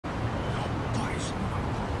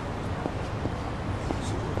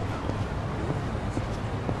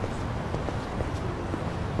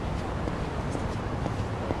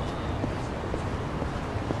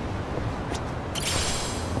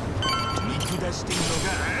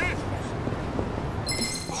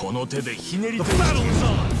The battle is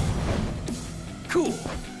on! Cool!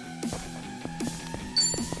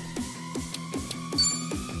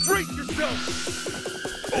 Brace yourself!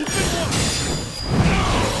 Open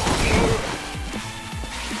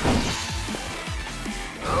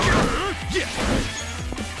yeah!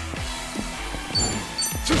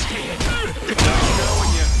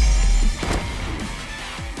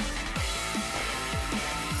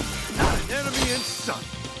 Not an enemy in sight!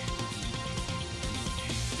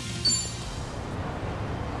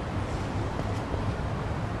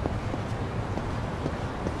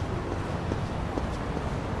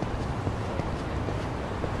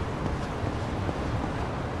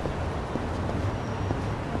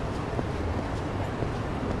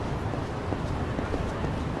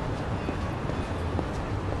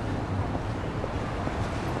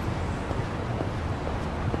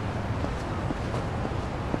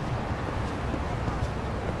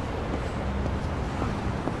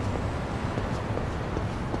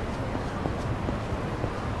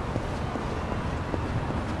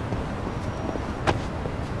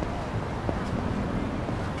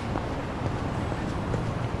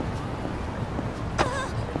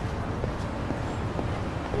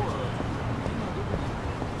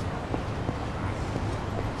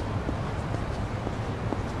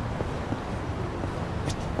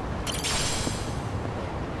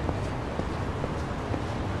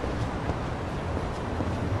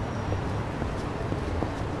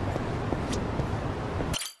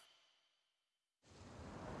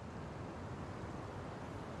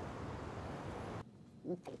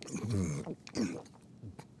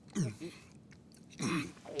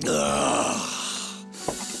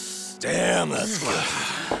 Damn, that's good.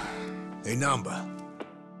 Hey, Namba.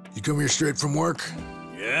 You come here straight from work?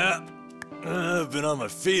 Yeah. I've been on my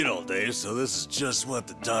feet all day, so this is just what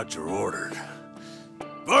the doctor ordered.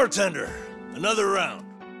 Bartender, another round.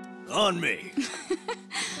 On me.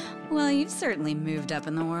 Well, you've certainly moved up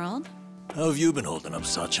in the world. How have you been holding up,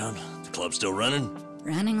 Sachan? The club still running?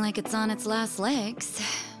 Running like it's on its last legs.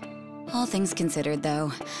 All things considered,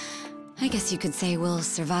 though, I guess you could say we'll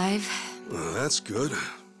survive. Well, that's good.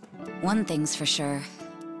 One thing's for sure.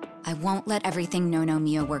 I won't let everything No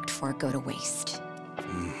Mia worked for go to waste.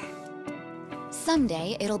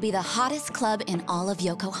 Someday, it'll be the hottest club in all of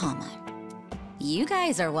Yokohama. You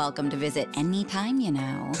guys are welcome to visit anytime, you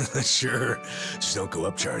know. Sure. Just don't go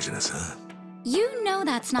up charging us, huh? You know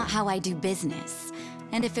that's not how I do business.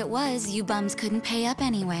 And if it was, you bums couldn't pay up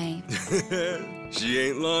anyway. She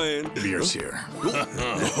ain't lying. Beer's here.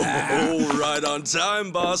 Oh, right on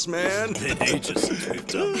time, boss man. Been ages since we've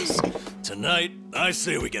done this. Tonight, I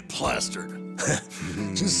say we get plastered.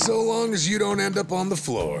 Just so long as you don't end up on the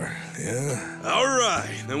floor, yeah? All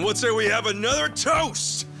right, then what say we have another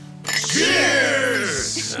toast?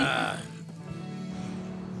 Cheers!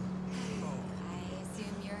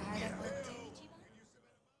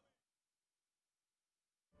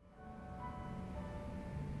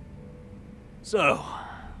 So,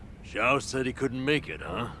 Zhao said he couldn't make it,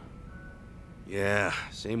 huh? Yeah,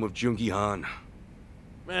 same with Junki Han.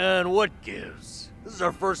 Man, what gives? This is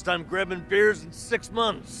our first time grabbing beers in 6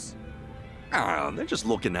 months. They're just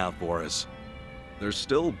looking out for us. They're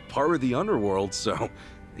still part of the underworld, so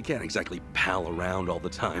they can't exactly pal around all the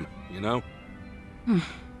time, you know?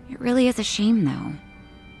 It really is a shame, though.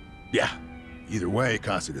 Yeah. Either way,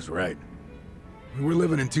 Kasuga's right. We're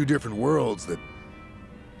living in two different worlds that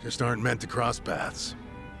just aren't meant to cross paths.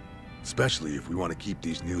 Especially if we want to keep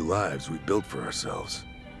these new lives we've built for ourselves.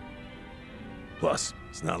 Plus,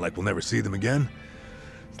 it's not like we'll never see them again.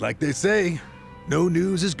 It's like they say, no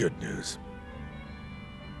news is good news.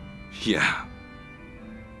 Yeah.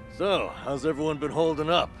 So, how's everyone been holding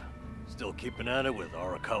up? Still keeping at it with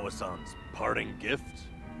Arakawa-san's parting gift?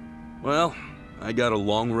 Well, I got a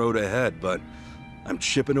long road ahead, but I'm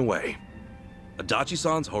chipping away.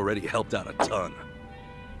 Adachi-san's already helped out a ton.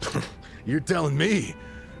 You're telling me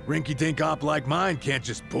rinky-dink op like mine can't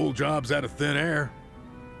just pull jobs out of thin air?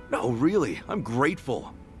 No, really, I'm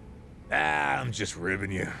grateful. I'm just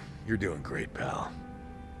ribbing you. You're doing great, pal.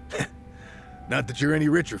 Not that you're any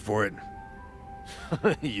richer for it.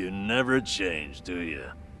 You never change, do you?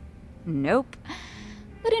 Nope.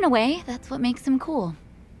 But in a way, that's what makes him cool.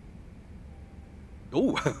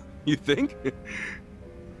 Oh, you think?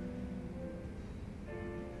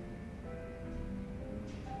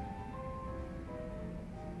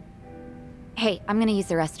 Hey, I'm gonna use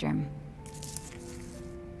the restroom.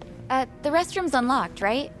 The restroom's unlocked,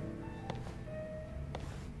 right?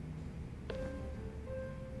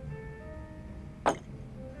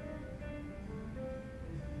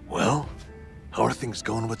 Well, how are things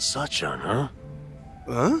going with Sachan, huh?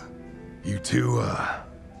 Huh? You two,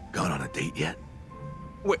 gone on a date yet?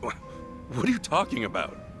 Wait, what are you talking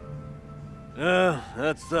about?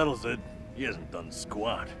 That settles it. He hasn't done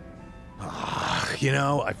squat. You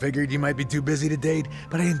know, I figured you might be too busy to date,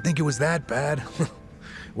 but I didn't think it was that bad.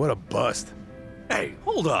 What a bust. Hey,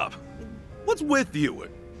 hold up. What's with you?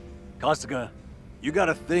 Kasuga, you got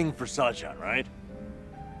a thing for Sachan, right?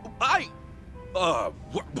 Well,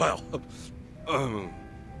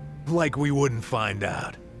 Like we wouldn't find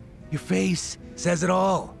out. Your face says it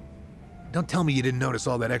all. Don't tell me you didn't notice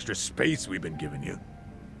all that extra space we've been giving you.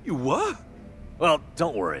 you what? Well,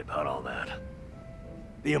 don't worry about all that.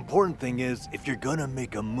 The important thing is, if you're gonna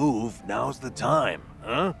make a move, now's the time,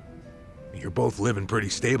 huh? You're both living pretty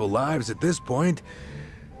stable lives at this point.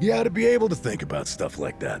 You ought to be able to think about stuff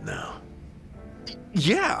like that now.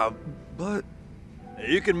 Yeah, but...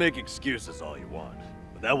 You can make excuses all you want,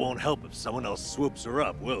 but that won't help if someone else swoops her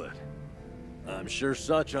up, will it? I'm sure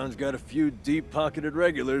Sachan's got a few deep-pocketed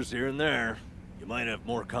regulars here and there. You might have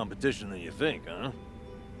more competition than you think, huh?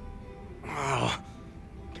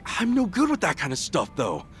 I'm no good with that kind of stuff,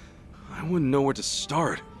 though. I wouldn't know where to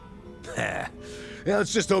start. Yeah,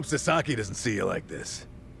 let's just hope Sasaki doesn't see you like this.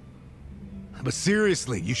 But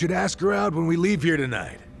seriously, you should ask her out when we leave here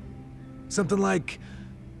tonight. Something like,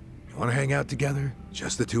 you want to hang out together?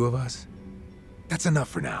 Just the two of us? That's enough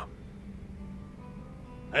for now.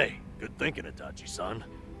 Hey, good thinking, Itachi-san.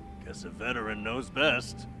 Guess a veteran knows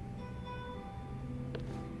best.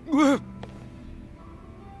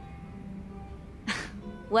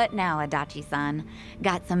 What now, Adachi-san?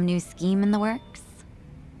 Got some new scheme in the works?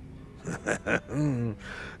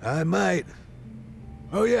 I might.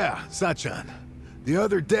 Oh yeah, Sachan. The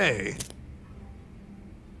other day...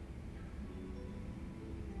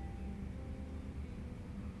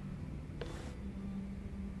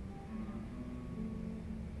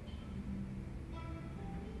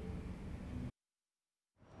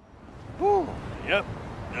 Whew, yep,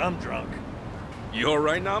 I'm drunk. You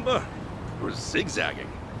alright, Namba? We're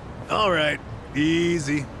zigzagging. All right,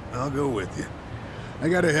 easy. I'll go with you. I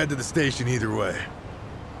gotta head to the station either way.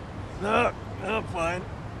 No, I'm fine.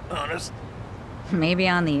 Honest. Maybe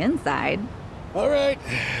on the inside. All right,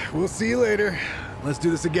 we'll see you later. Let's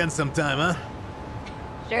do this again sometime, huh?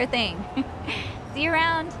 Sure thing. See you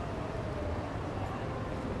around.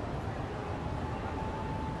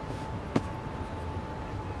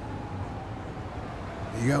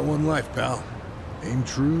 You got one life, pal. Aim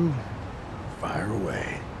true, fire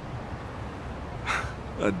away.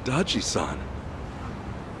 Adachi-san.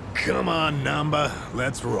 Come on, Namba.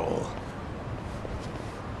 Let's roll.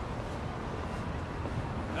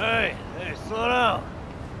 Hey, slow down.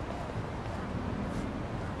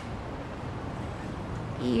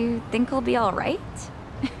 You think he'll be all right?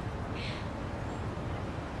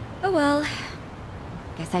 Oh well.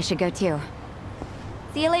 Guess I should go too.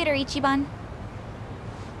 See you later, Ichiban.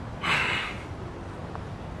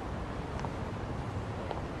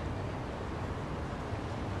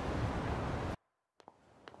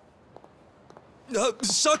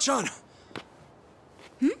 Sachan!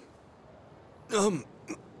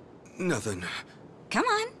 Nothing. Come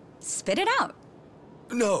on, spit it out.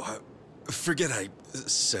 No, forget I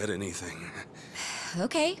said anything.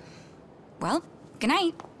 Okay. Well, good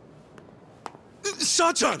night.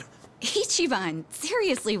 Sachan! Ichiban,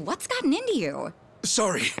 seriously, what's gotten into you?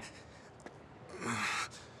 Sorry.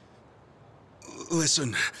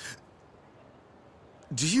 Listen.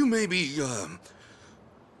 Do you maybe,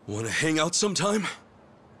 want to hang out sometime?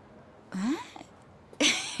 Huh?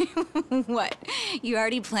 What? You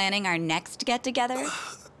already planning our next get-together?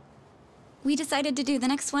 We decided to do the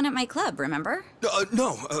next one at my club, remember?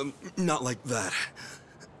 No, not like that.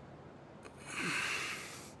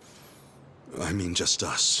 I mean just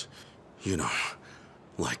us. You know,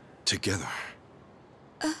 like together.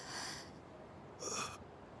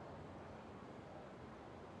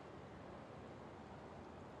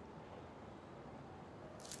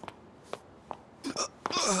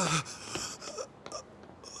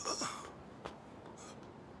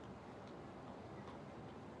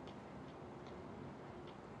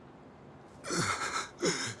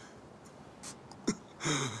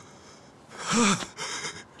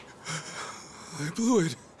 I blew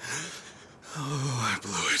it. Oh, I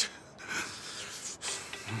blew it.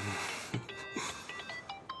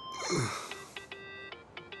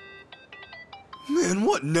 Man,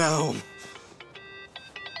 what now?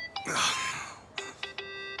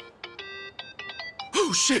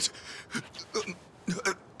 Oh, shit!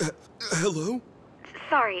 Hello?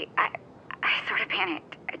 Sorry, I sort of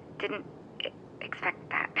panicked. I didn't expect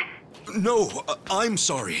that. No, I'm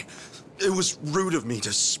sorry. It was rude of me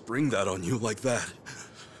to spring that on you like that.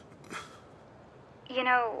 You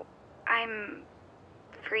know, I'm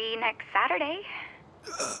free next Saturday.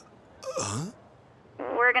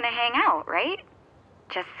 We're gonna hang out, right?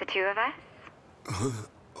 Just the two of us?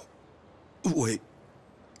 Wait,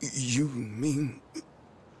 you mean...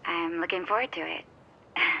 I'm looking forward to it.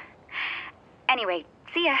 Anyway,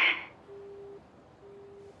 see ya.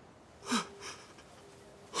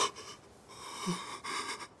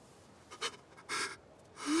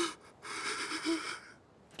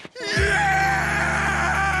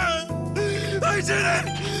 I did it!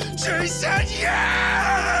 She said yes!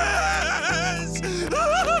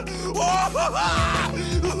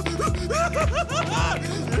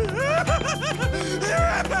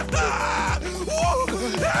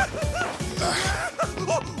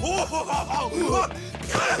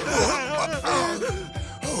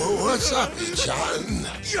 What's up, John?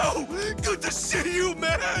 Yo, good to see you,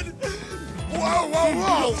 man! Whoa, whoa,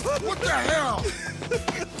 whoa! What the hell?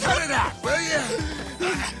 Cut it out, will you?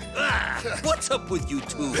 What's up with you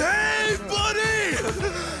two? Hey, buddy!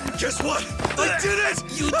 Guess what? I did it!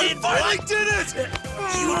 You did I finally what? did it!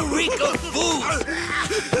 You reek of booze!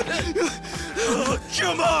 Oh,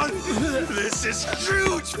 come on! This is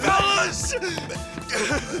huge, fellas!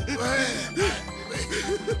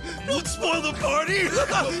 Don't spoil the party!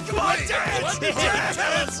 Come on, dance!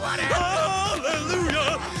 Dance!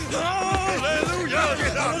 Hallelujah! Hallelujah!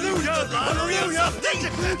 Hallelujah! Hallelujah!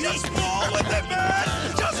 Just roll with it, man!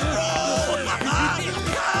 Just roll! Hallelujah!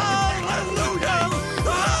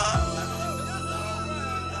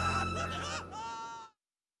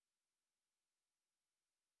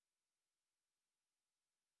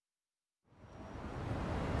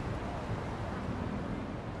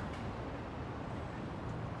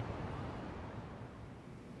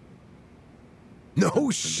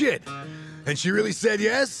 No shit! And she really said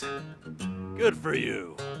yes? Good for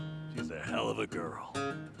you. She's a hell of a girl.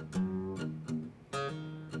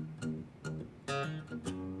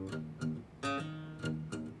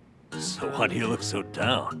 So why do you look so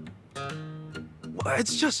down? Well,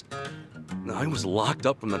 it's just... I was locked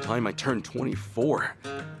up from the time I turned 24.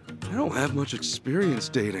 I don't have much experience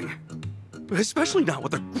dating. Especially not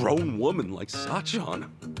with a grown woman like Sachan.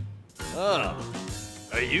 Oh,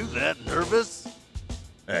 are you that nervous?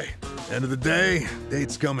 Hey, end of the day,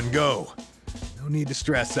 dates come and go. No need to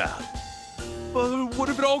stress out. But what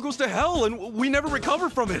if it all goes to hell and we never recover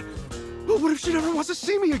from it? What if she never wants to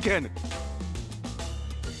see me again?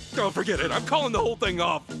 Oh, forget it. I'm calling the whole thing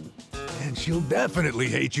off. And she'll definitely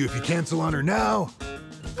hate you if you cancel on her now.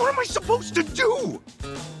 What am I supposed to do?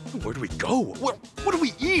 Where do we go? What do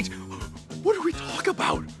we eat? What do we talk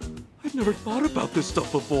about? I've never thought about this stuff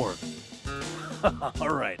before.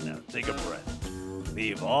 All right, now, take a breath.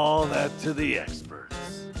 Leave all that to the experts.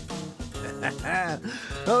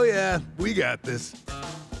 Oh yeah, we got this.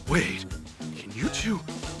 Wait, can you two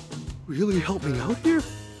really help me out here?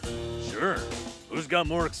 Sure. Who's got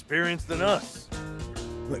more experience than us?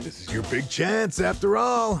 But this is your big chance after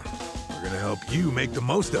all. We're gonna help you make the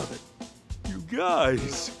most of it. You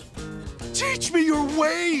guys, teach me your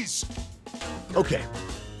ways! Okay,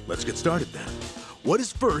 let's get started then. What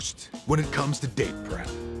is first when it comes to date prep?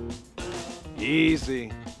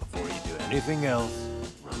 Easy. Before you do anything else,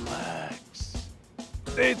 relax.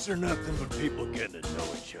 Dates are nothing but people getting to know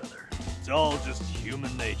each other. It's all just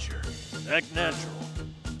human nature. Act natural.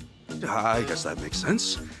 I guess that makes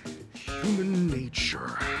sense. Human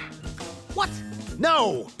nature. What?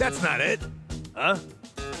 No, that's not it. Huh?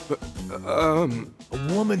 A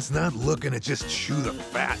woman's not looking to just chew the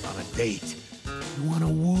fat on a date. You want to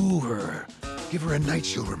woo her. Give her a night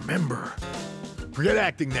she'll remember. Forget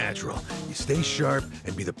acting natural. You stay sharp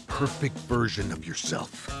and be the perfect version of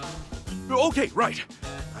yourself. Okay, right.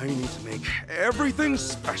 I need to make everything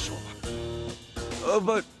special.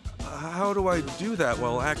 But how do I do that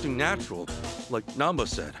while acting natural, like Namba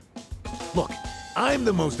said? Look, I'm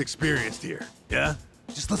the most experienced here, yeah?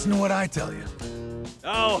 Just listen to what I tell you.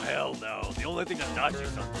 Oh, hell no. The only thing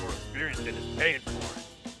Adachi's more experienced in is paying for it.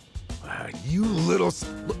 You little...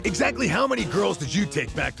 Exactly how many girls did you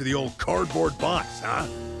take back to the old cardboard box, huh?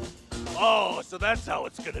 Oh, so that's how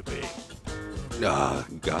it's gonna be.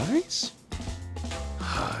 Guys?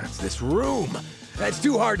 It's this room. It's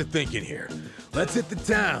too hard to think in here. Let's hit the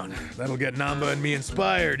town. That'll get Namba and me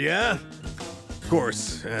inspired, yeah? Of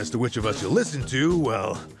course, as to which of us you'll listen to,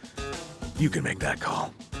 well, you can make that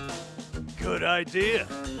call. Good idea.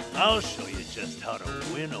 I'll show you just how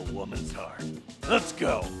to win a woman's heart. Let's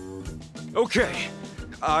go. Okay.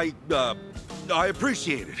 I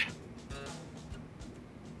appreciate it.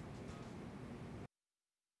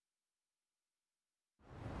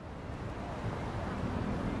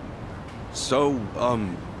 So,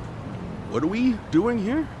 what are we doing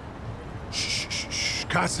here? Shh, shh, shh,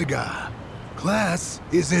 Kasuga. Class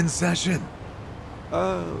is in session.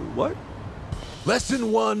 What?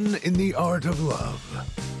 Lesson 1 in the art of love.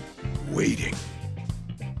 Waiting.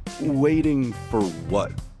 Waiting for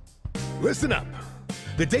what? Listen up.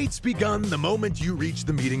 The date's begun the moment you reach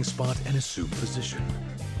the meeting spot and assume position.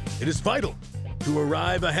 It is vital to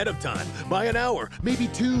arrive ahead of time, by an hour, maybe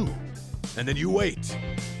 2. And then you wait,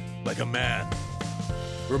 like a man.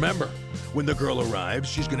 Remember, when the girl arrives,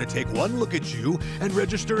 she's gonna take one look at you and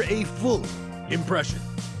register a full impression.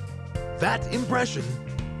 That impression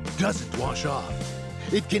doesn't wash off.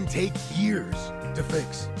 It can take years to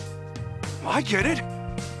fix. I get it.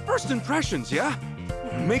 First impressions, yeah?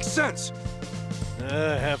 Makes sense.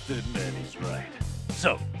 I have to admit, he's right.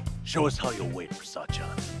 So, show us how you'll wait for Sachan.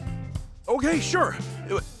 Okay, sure.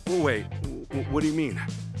 Wait, what do you mean?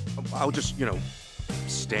 I'll just,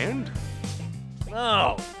 stand?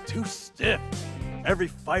 No, too stiff. Every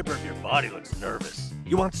fiber of your body looks nervous.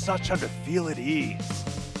 You want Sachan to feel at ease.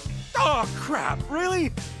 Oh, crap,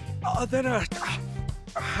 really? Then,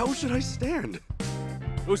 how should I stand?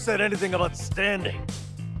 Who said anything about standing?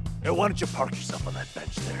 Now, why don't you park yourself on that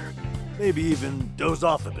bench there? Maybe even doze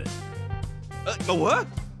off a bit. What?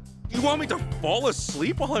 You want me to fall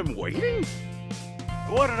asleep while I'm waiting?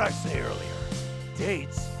 What did I say earlier?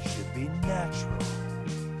 Dates should be natural.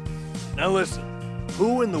 Now listen,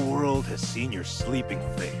 who in the world has seen your sleeping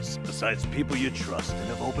face besides people you trust and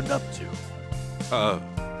have opened up to?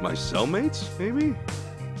 My cellmates, maybe?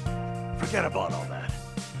 Forget about all that.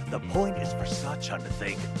 The point is for Sachan to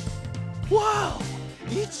think, wow,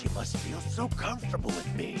 Ichi must feel so comfortable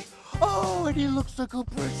with me. Oh, and he looks like a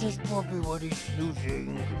precious puppy when he's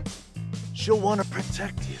snoozing. She'll want to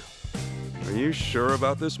protect you. Are you sure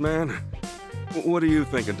about this, man? What do you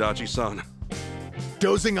think, Adachi-san?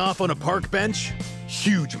 Dozing off on a park bench?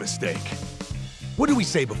 Huge mistake. What did we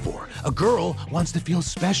say before? A girl wants to feel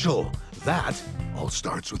special. That all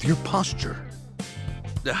starts with your posture.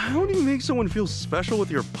 How do you make someone feel special with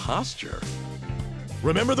your posture?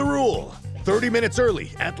 Remember the rule. 30 minutes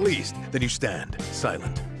early, at least. Then you stand,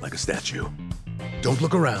 silent, like a statue. Don't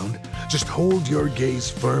look around. Just hold your gaze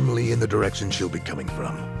firmly in the direction she'll be coming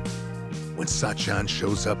from. When Sachan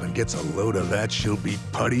shows up and gets a load of that, she'll be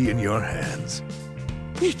putty in your hands.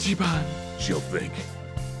 Ichiban, She'll think.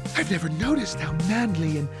 I've never noticed how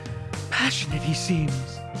manly and passionate he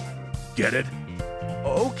seems. Get it?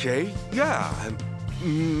 Okay, yeah.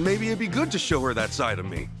 Maybe it'd be good to show her that side of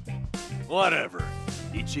me. Whatever.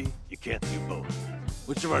 Ichi, you can't do both.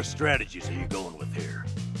 Which of our strategies are you going with here?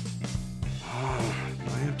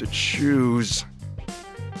 I have to choose.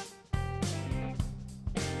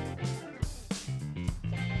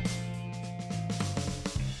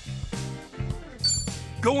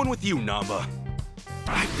 Going with you, Namba.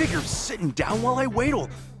 I figure sitting down while I wait will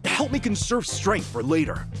help me conserve strength for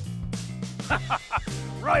later.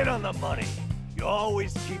 Right on the money. You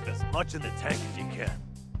always keep as much in the tank as you can.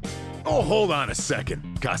 Oh, hold on a second,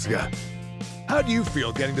 Kasuga. How do you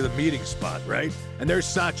feel getting to the meeting spot, right? And there's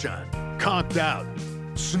Sachan, conked out,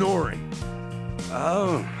 snoring.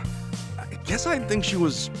 Oh, I guess I think she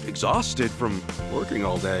was exhausted from working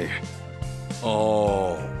all day.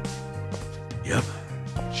 Oh. Yep.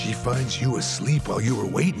 She finds you asleep while you were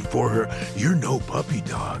waiting for her. You're no puppy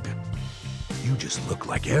dog. You just look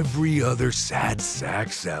like every other sad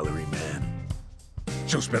sack salary man.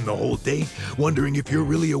 She'll spend the whole day wondering if you're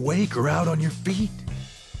really awake or out on your feet.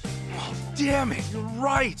 Oh, damn it, you're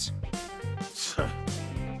right.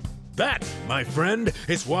 That, my friend,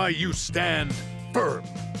 is why you stand firm.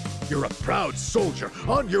 You're a proud soldier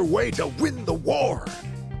on your way to win the war.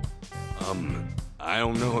 I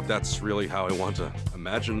don't know if that's really how I want to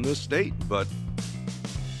imagine this date, but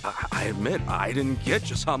I admit I didn't get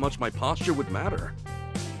just how much my posture would matter.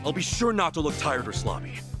 I'll be sure not to look tired or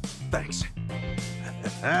sloppy. Thanks.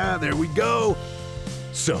 Ah, there we go.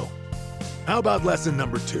 So, how about lesson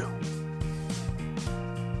number 2?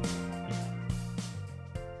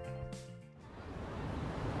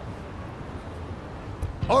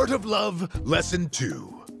 Art of Love, lesson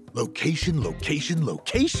 2. Location, location,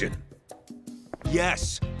 location.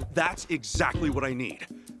 Yes, that's exactly what I need.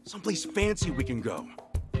 Someplace fancy we can go.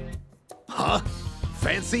 Huh?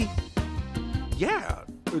 Fancy? Yeah,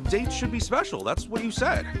 the date should be special. That's what you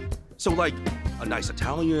said. So like a nice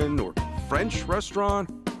Italian or French restaurant.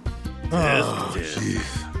 Oh, Yes,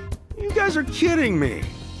 jeez. You guys are kidding me.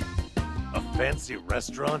 A fancy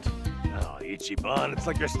restaurant? Oh, Ichiban, it's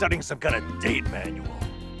like you're studying some kind of date manual.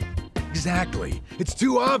 Exactly. It's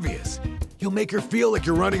too obvious. You'll make her feel like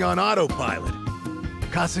you're running on autopilot.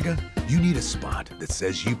 Kasuga, You need a spot that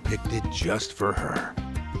says you picked it just for her.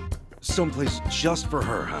 Someplace just for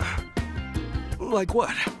her, huh? Like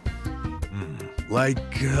what?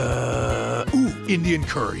 Like, Indian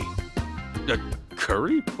curry. A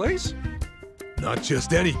curry place? Not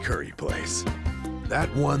just any curry place.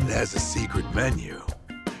 That one that has a secret menu.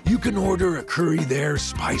 You can order a curry there,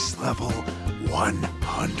 spice level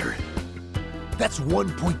 100. That's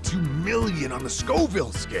 1.2 million on the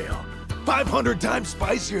Scoville scale. 500 times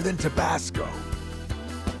spicier than Tabasco.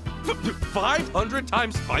 500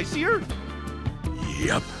 times spicier?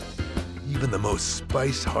 Yep. Even the most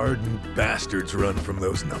spice-hardened bastards run from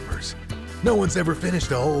those numbers. No one's ever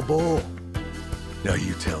finished a whole bowl. Now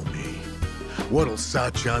you tell me, what'll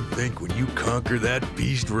Sachan think when you conquer that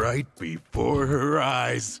beast right before her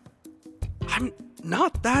eyes? I'm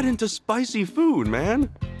not that into spicy food,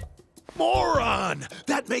 man. Moron!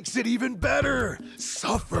 That makes it even better!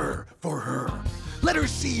 Suffer for her. Let her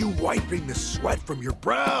see you wiping the sweat from your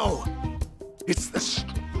brow. It's the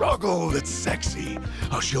struggle that's sexy.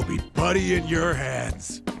 How she'll be putty in your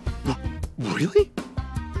hands. Really?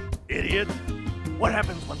 Idiot. What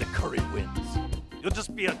happens when the curry wins? You'll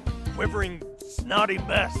just be a quivering, snotty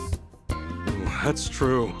mess. That's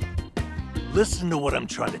true. Listen to what I'm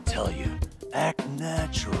trying to tell you. Act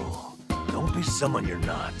natural. Don't be someone you're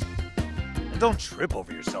not. And don't trip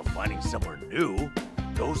over yourself finding somewhere new.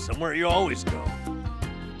 Go somewhere you always go.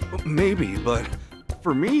 Maybe, but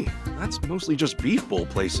for me, that's mostly just beef bowl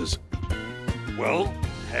places. Well,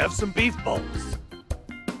 have some beef bowls.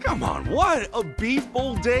 Come on, what? A beef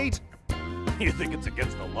bowl date? You think it's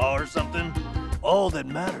against the law or something? All that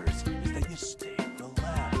matters is that you stay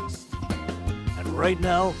relaxed. And right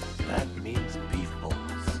now, that means beef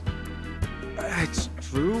bowls. It's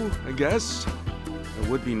true, I guess. I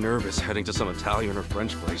would be nervous heading to some Italian or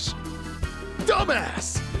French place.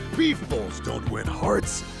 Dumbass! Beef bowls don't win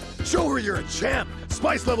hearts. Show her you're a champ.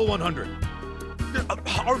 Spice level 100.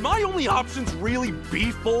 Are my only options really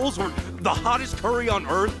beef bowls or the hottest curry on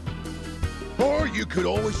earth? Or you could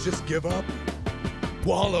always just give up.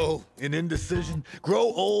 Wallow in indecision. Grow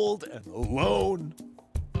old and alone.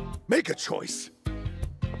 Make a choice.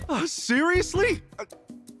 Seriously?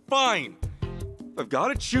 Fine. If I've got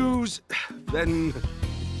to choose, then...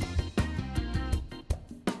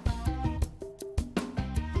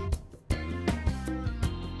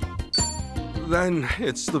 Then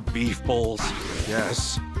it's the beef bowls, I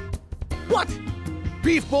guess. What?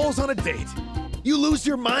 Beef bowls on a date? You lose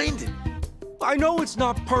your mind? I know it's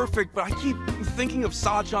not perfect, but I keep thinking of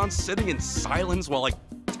Sachan sitting in silence while I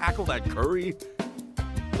tackle that curry.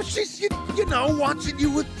 But she's, you know, watching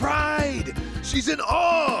you with pride. She's in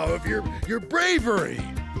awe of your bravery.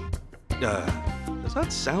 Does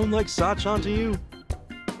that sound like Sachan to you?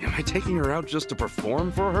 Am I taking her out just to perform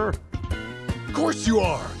for her? Of course you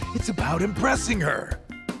are. It's about impressing her.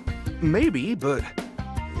 Maybe, but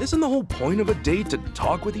isn't the whole point of a date to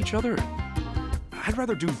talk with each other? I'd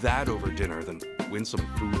rather do that over dinner than win some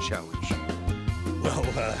food challenge. Well,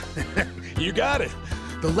 you got it.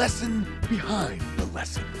 The lesson behind the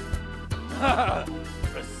lesson.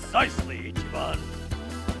 Precisely, Ichiban.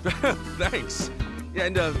 Thanks.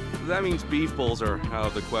 And that means beef bowls are out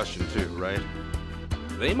of the question too, right?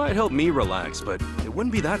 They might help me relax, but it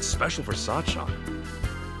wouldn't be that special for Sachan.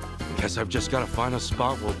 I guess I've just got to find a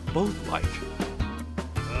spot we'll both like.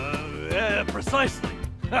 Yeah, precisely.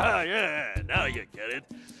 Yeah, now you get it.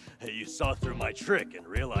 You saw through my trick and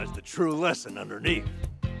realized the true lesson underneath.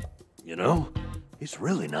 You know, he's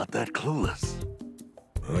really not that clueless.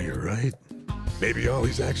 Oh, you're right. Maybe all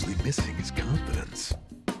he's actually missing is confidence.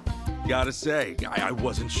 Gotta say, I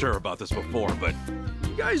wasn't sure about this before, but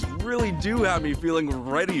you guys really do have me feeling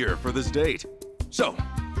readier for this date. So,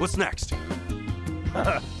 what's next?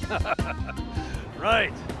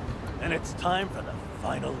 Right. And it's time for the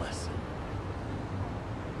final lesson.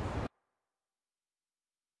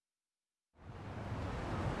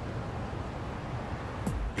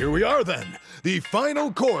 Here we are then, the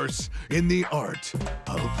final course in the art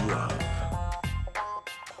of love.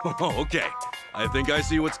 Oh, okay. I think I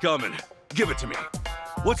see what's coming. Give it to me.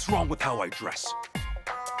 What's wrong with how I dress?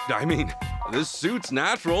 I mean, this suit's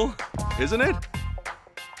natural, isn't it?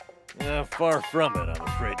 Far from it, I'm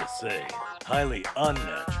afraid to say. Highly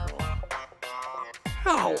unnatural.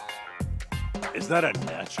 How? Is that a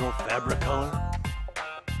natural fabric color?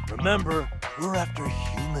 Remember, we're after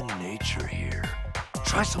human nature here.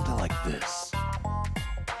 Try something like this.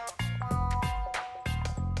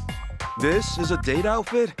 This is a date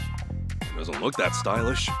outfit? It doesn't look that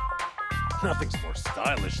stylish. Nothing's more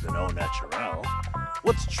stylish than au naturel.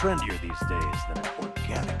 What's trendier these days than an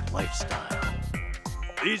organic lifestyle?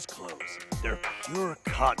 These clothes They're pure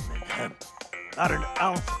cotton and hemp, not an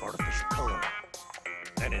ounce of artificial coloring.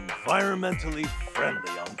 An environmentally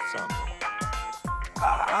friendly ensemble.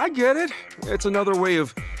 I get it. It's another way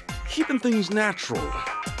of keeping things natural.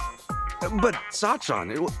 But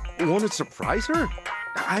Sachan, won't it surprise her?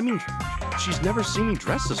 I mean, she's never seen me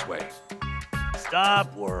dressed this way.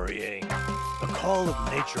 Stop worrying. The call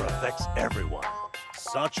of nature affects everyone.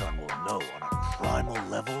 Sachan will know on a primal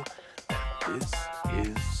level that this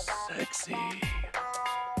is sexy.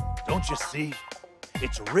 Don't you see?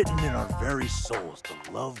 It's written in our very souls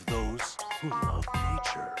to love those who love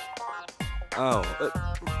nature. Oh,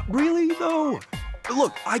 really though?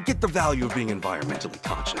 Look, I get the value of being environmentally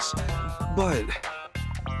conscious, but...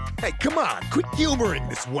 Hey, come on, quit humoring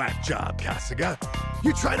this whack job, Kasuga.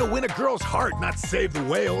 You're trying to win a girl's heart, not save the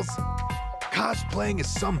whales. Cosplaying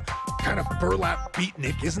as some kind of burlap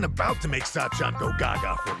beatnik isn't about to make Sachan go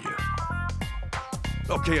gaga for you.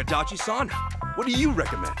 Okay, Adachi-san, what do you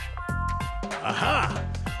recommend? Aha!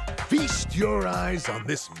 Feast your eyes on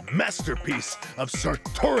this masterpiece of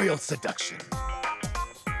sartorial seduction.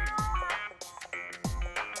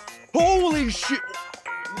 Holy shit!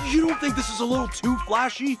 You don't think this is a little too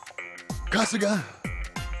flashy? Kasuga,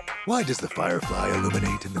 why does the firefly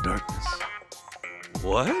illuminate in the darkness?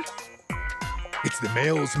 What? It's the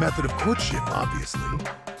male's method of courtship, obviously.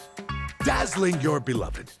 Dazzling your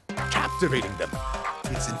beloved, captivating them.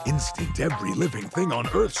 It's an instinct every living thing on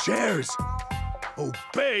Earth shares.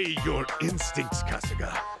 Obey your instincts,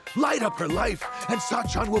 Kasuga. Light up her life, and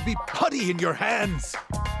Sachan will be putty in your hands.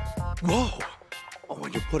 Whoa! Oh,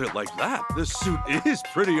 when you put it like that, this suit is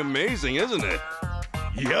pretty amazing, isn't it?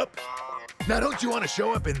 Yep. Now don't you want to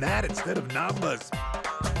show up in that instead of Namba's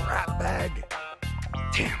crap bag?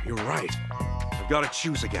 Damn, you're right. I've got to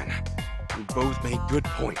choose again. We both made good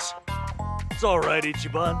points. It's all right,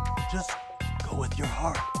 Ichiban. Just go with your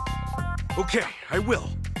heart. Okay, I will.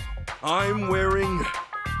 I'm wearing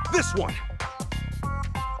this one.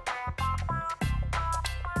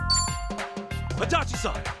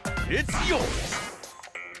 Adachi-san, it's yours.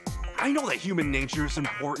 I know that human nature is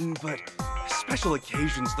important, but special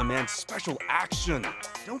occasions demand special action,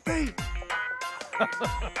 don't they? All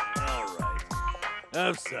right.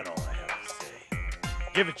 I've said all I have to say.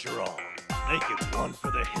 Give it your all. Make it one for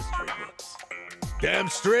the history books. Damn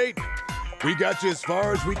straight. We got you as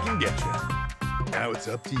far as we can get you. Now it's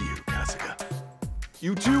up to you, Kasuga.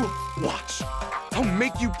 You two, watch. I'll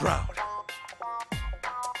make you proud.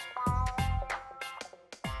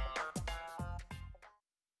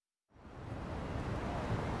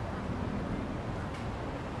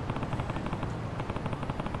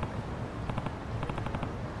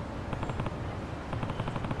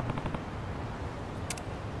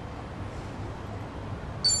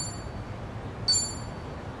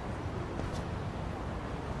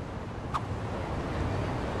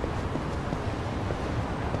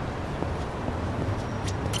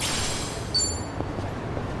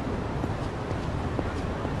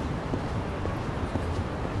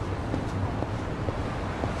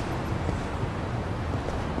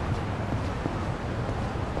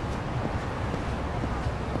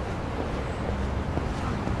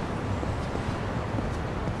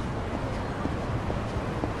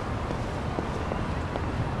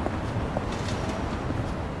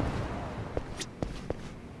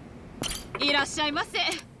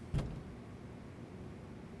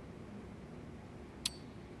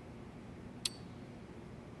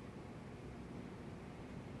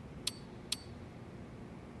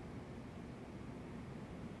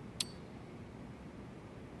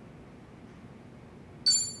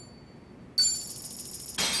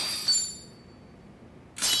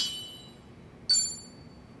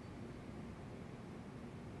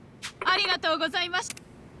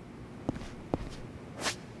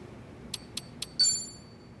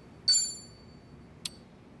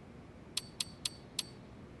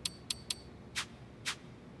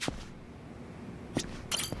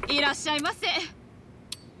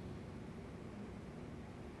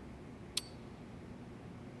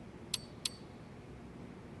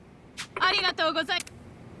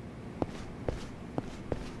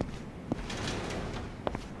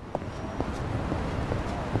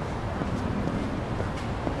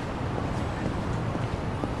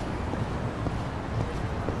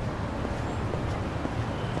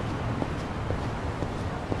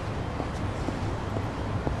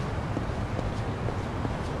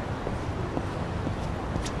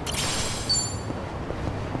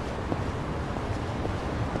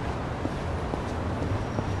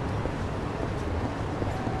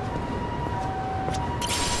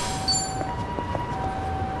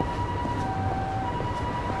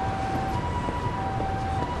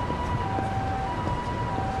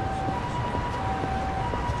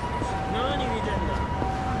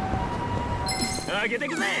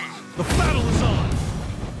 The battle is on!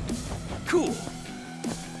 Cool.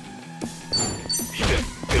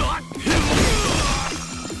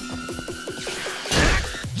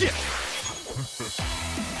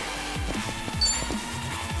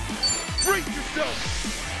 Brace yourself!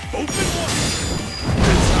 Open one!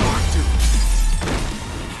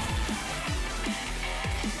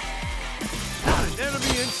 Not an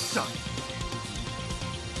enemy in sight!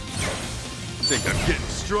 Think I'm getting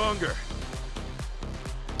stronger.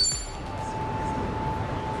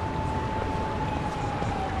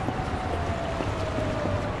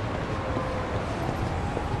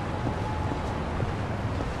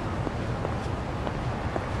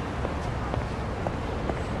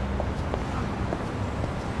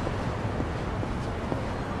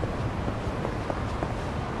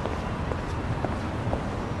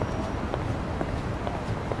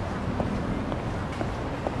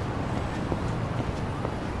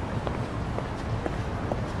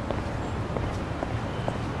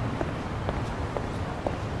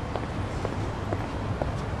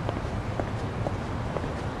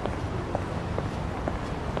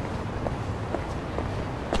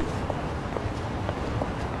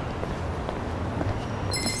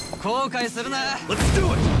 Let's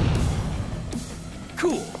do it!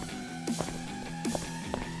 Cool.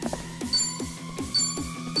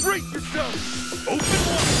 Brace yourself! Open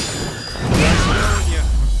one!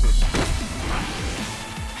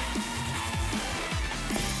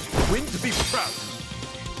 Win to be proud.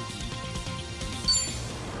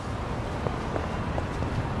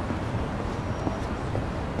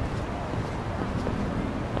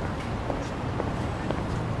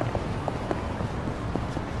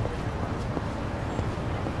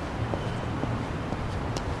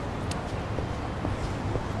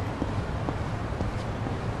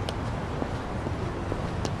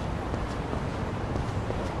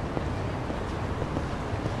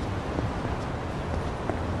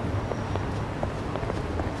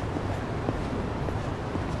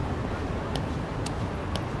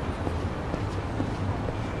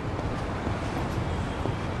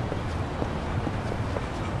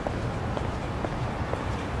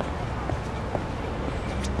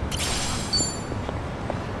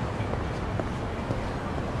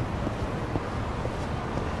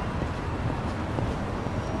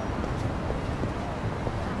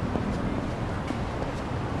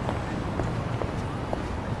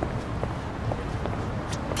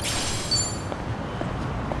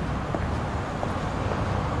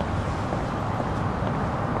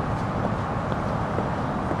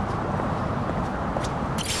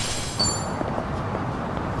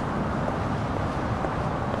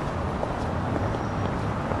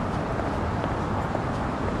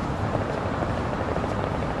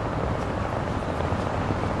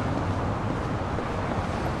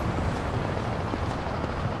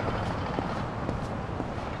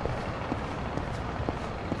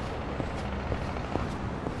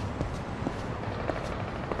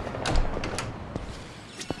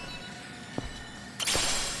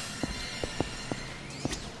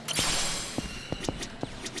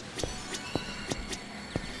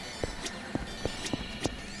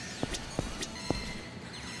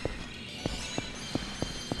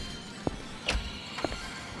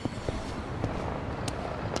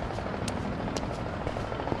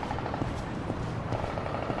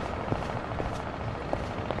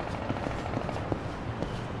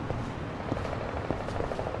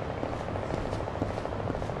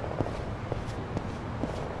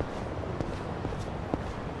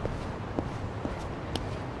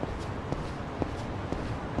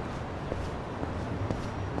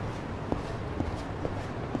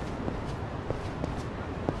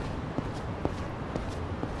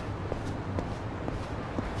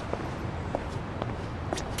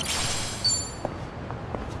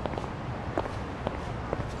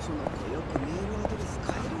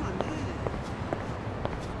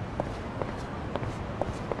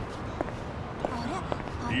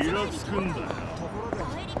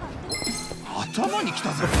頭に来た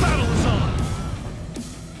ぜ。 The battle is on!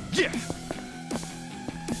 Yeah!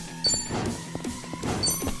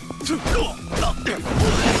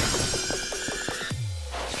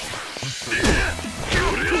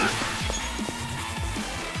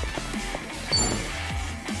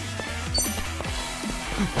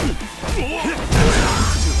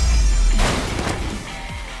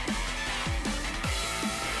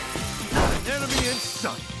 Enemy in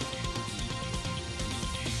sight!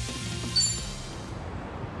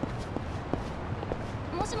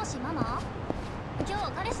 もしもしママ？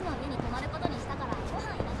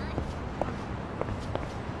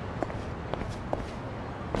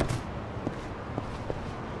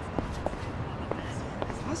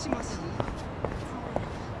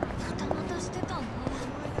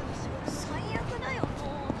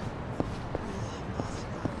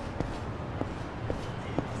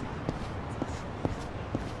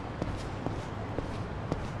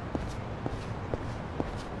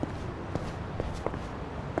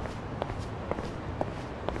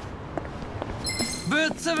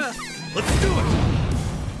 Let's do it!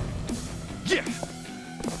 Yeah!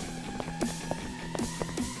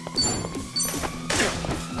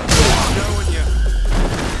 Showing ya.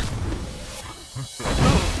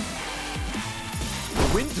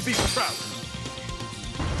 Win to be proud.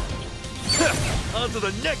 On to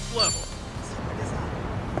the next level.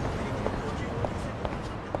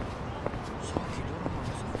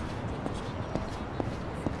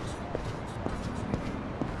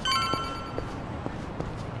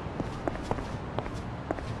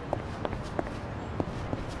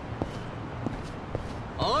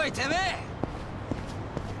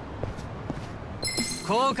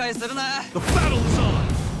 The battle is on!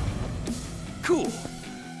 Cool.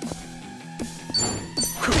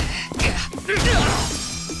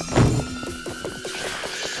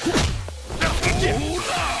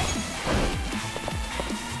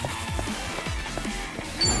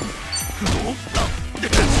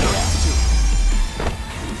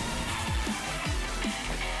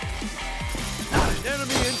 Not an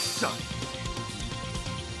enemy in sight.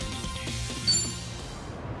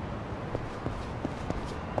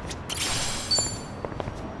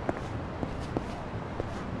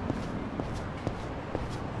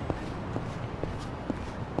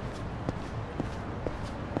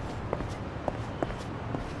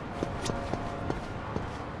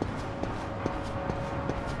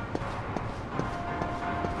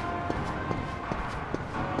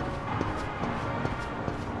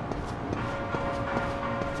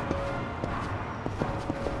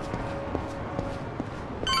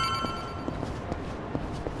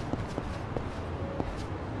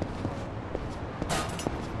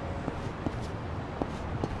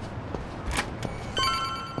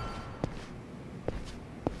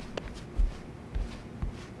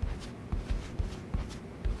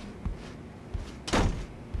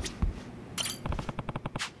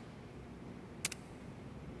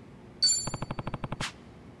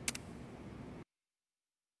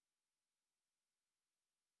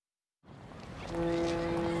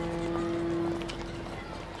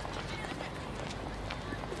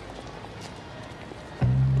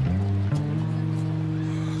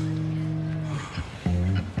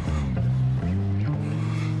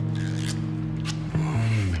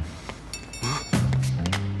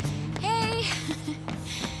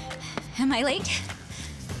 Am I late?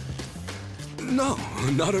 No,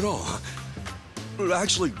 not at all.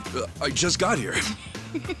 Actually, I just got here.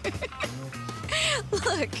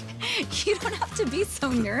 Look, you don't have to be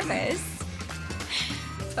so nervous.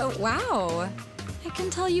 But wow, I can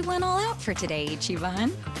tell you went all out for today,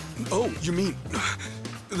 Ichiban. Oh, you mean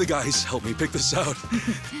the guys helped me pick this out?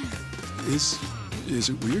 Is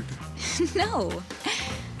it weird? No,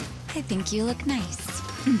 I think you look nice.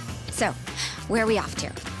 So, where are we off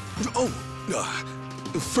to? Oh,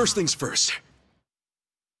 first things first.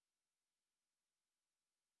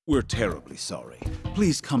 We're terribly sorry.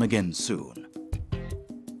 Please come again soon.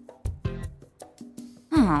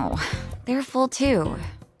 Oh, they're full too.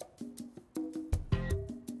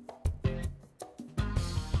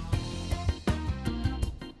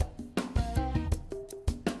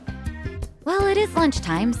 Well, it is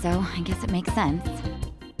lunchtime, so I guess it makes sense.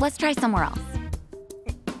 Let's try somewhere else.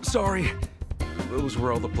 Sorry. Those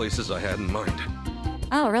were all the places I had in mind.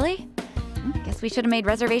 Oh, really? Guess we should have made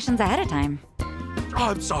reservations ahead of time. Oh,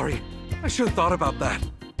 I'm sorry. I should have thought about that.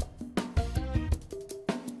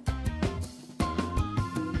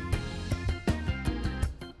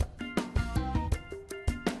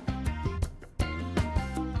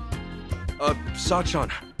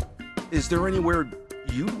 Sachan, is there anywhere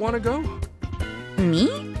you'd want to go?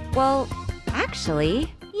 Me? Well,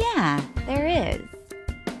 actually, yeah, there is.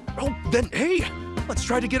 Oh, then hey, let's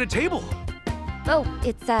try to get a table. Oh,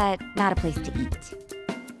 it's, not a place to eat.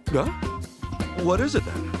 Huh? What is it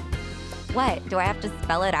then? What, do I have to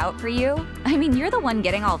spell it out for you? I mean, you're the one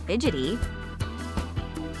getting all fidgety.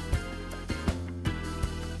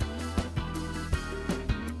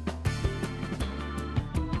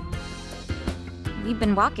 We've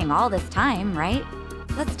been walking all this time, right?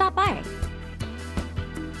 Let's stop by.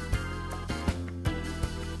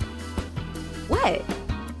 What?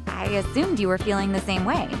 I assumed you were feeling the same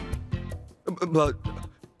way. But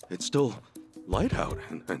it's still light out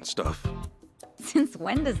and stuff. Since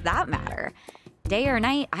when does that matter? Day or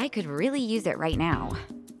night, I could really use it right now.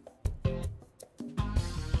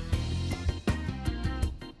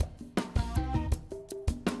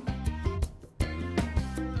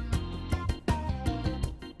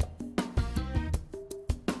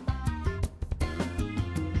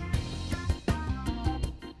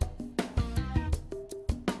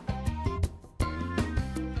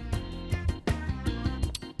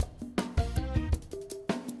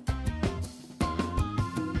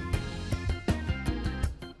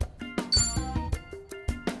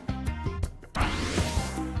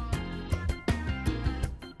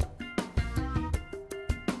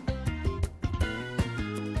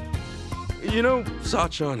 You know,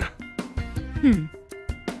 Sachan. Do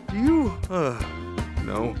you,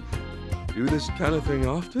 do this kind of thing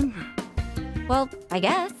often? Well, I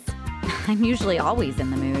guess. I'm usually always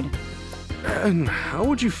in the mood. And how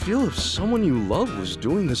would you feel if someone you love was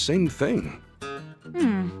doing the same thing?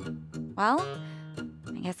 Well,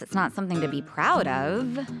 I guess it's not something to be proud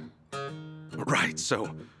of. Right,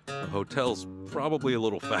 so the hotel's probably a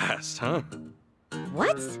little fast, huh?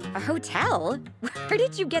 What? A hotel? Where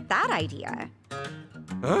did you get that idea?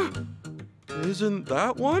 Huh? Isn't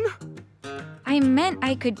that one? I meant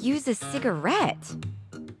I could use a cigarette.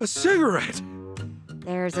 A cigarette?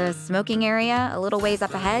 There's a smoking area a little ways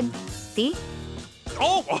up ahead. See?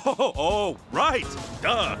 Oh, right.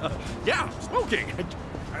 Duh. Yeah, smoking.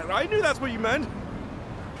 I knew that's what you meant.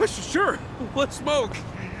 Sure, let's smoke.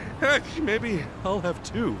 Heck, maybe I'll have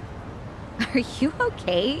two. Are you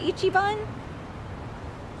okay, Ichiban?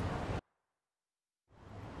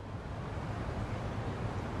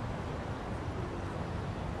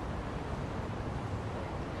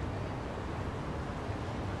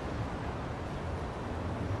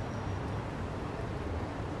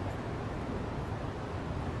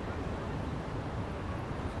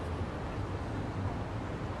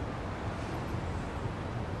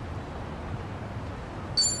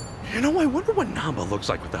 You know, I wonder what Namba looks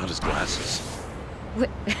like without his glasses.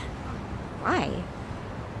 Why?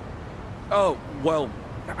 Oh, well,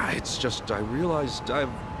 it's just I realized I've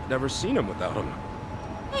never seen him without him.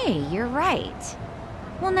 Hey, you're right.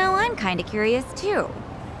 Well, now I'm kind of curious, too.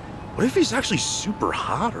 What if he's actually super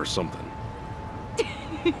hot or something?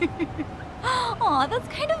 Aw, that's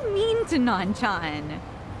kind of mean to Nanchan.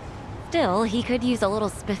 Still, he could use a little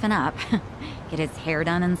spiffing up. Get his hair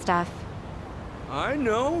done and stuff. I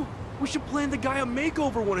know. We should plan the guy a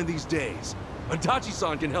makeover one of these days.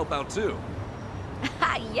 Adachi-san can help out too.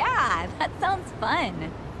 Yeah, that sounds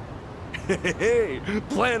fun. Hey,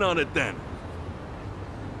 plan on it then.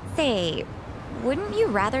 Say, wouldn't you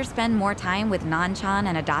rather spend more time with Nanchan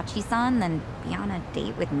and Adachi-san than be on a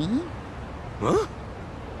date with me? Huh?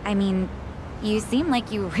 I mean, you seem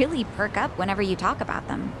like you really perk up whenever you talk about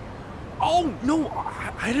them. Oh, no,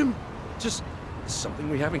 I didn't... Just something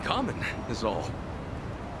we have in common is all.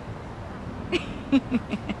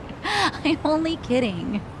 I'm only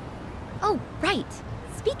kidding. Oh, right.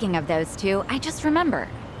 Speaking of those two, I just remembered.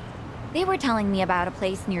 They were telling me about a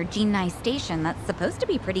place near Jinnai Station that's supposed to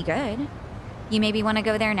be pretty good. You maybe want to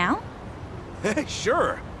go there now? Hey,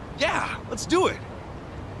 sure. Yeah, let's do it.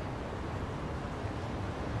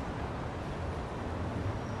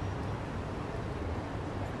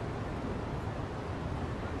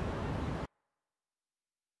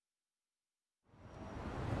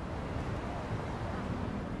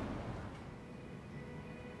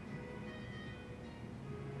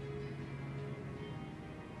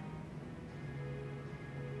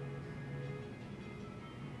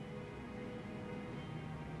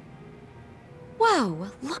 Whoa,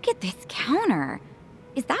 look at this counter.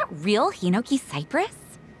 Is that real Hinoki cypress?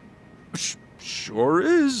 Sure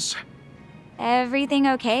is. Everything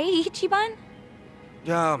okay, Ichiban?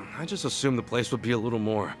 Yeah, I just assumed the place would be a little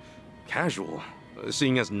more casual,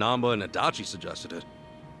 seeing as Namba and Adachi suggested it.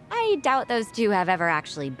 I doubt those two have ever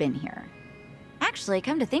actually been here. Actually,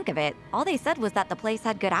 come to think of it, all they said was that the place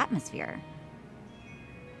had good atmosphere.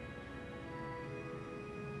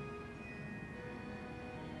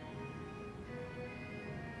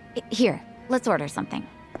 Here, let's order something.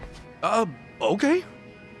 Okay.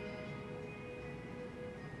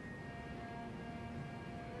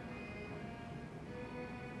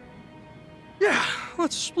 Yeah,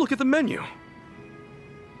 let's look at the menu.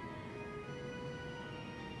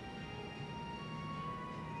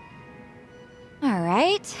 All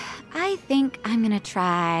right, I think I'm gonna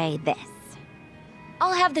try this.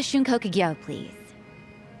 I'll have the Shunkokugyo, please.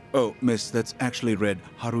 Oh, miss, that's actually read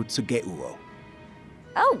Harutsugeuo.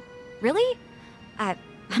 Oh, really?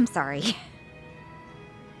 I'm sorry.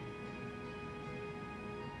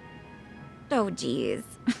 Oh, geez.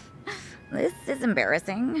 This is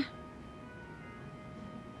embarrassing.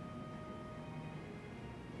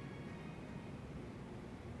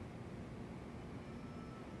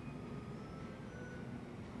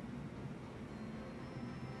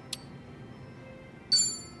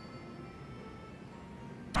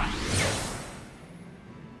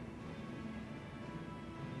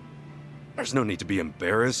 There's no need to be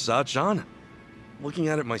embarrassed, Sachan. Looking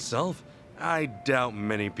at it myself, I doubt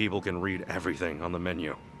many people can read everything on the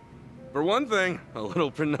menu. For one thing, a little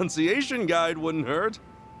pronunciation guide wouldn't hurt.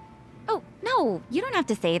 Oh, no, you don't have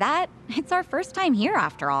to say that. It's our first time here,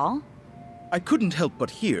 after all. I couldn't help but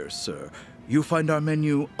hear, sir. You find our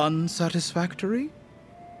menu unsatisfactory?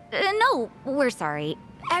 No, we're sorry.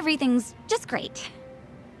 Everything's just great.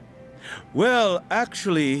 Well,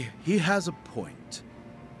 actually, he has a point.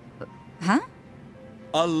 Huh?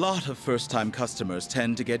 A lot of first-time customers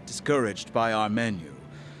tend to get discouraged by our menu.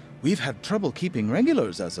 We've had trouble keeping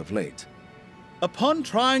regulars as of late. Upon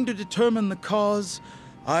trying to determine the cause,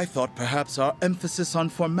 I thought perhaps our emphasis on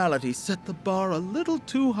formality set the bar a little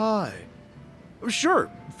too high.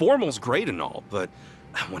 Sure, formal's great and all, but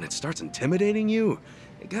when it starts intimidating you,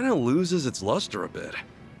 it kinda loses its luster a bit.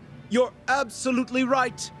 You're absolutely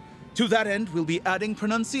right. To that end, we'll be adding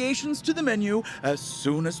pronunciations to the menu as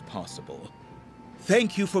soon as possible.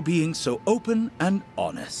 Thank you for being so open and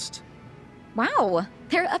honest. Wow,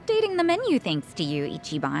 they're updating the menu thanks to you,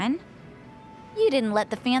 Ichiban. You didn't let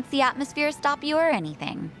the fancy atmosphere stop you or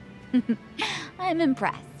anything. I'm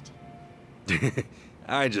impressed.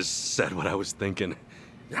 I just said what I was thinking.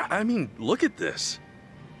 I mean, look at this.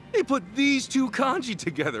 They put these two kanji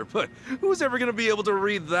together, but who's ever gonna be able to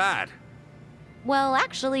read that? Well,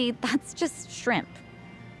 actually, that's just shrimp.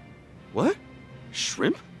 What?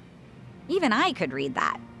 Shrimp? Even I could read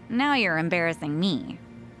that. Now you're embarrassing me.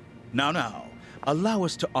 Now, allow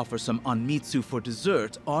us to offer some onmitsu for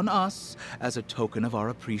dessert on us as a token of our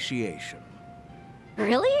appreciation.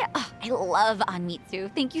 Really? Oh, I love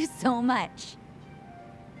onmitsu. Thank you so much.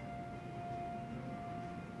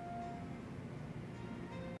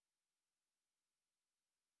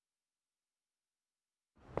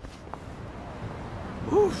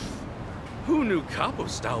 Oof. Who knew Capo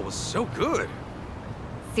style was so good?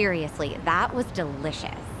 Seriously, that was delicious.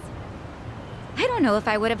 I don't know if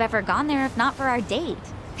I would have ever gone there if not for our date.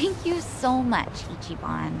 Thank you so much,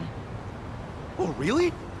 Ichiban. Oh,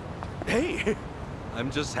 really? Hey,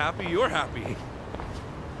 I'm just happy you're happy.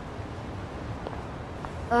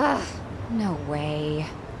 Ugh, no way.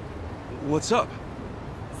 What's up?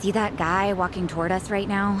 See that guy walking toward us right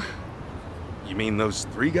now? You mean those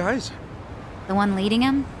three guys? The one leading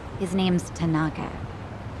him? His name's Tanaka.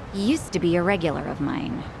 He used to be a regular of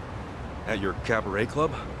mine. At your cabaret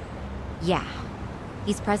club? Yeah.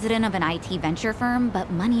 He's president of an IT venture firm,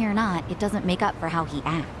 but money or not, it doesn't make up for how he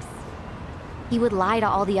acts. He would lie to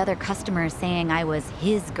all the other customers saying I was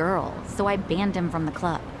his girl, so I banned him from the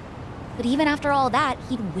club. But even after all that,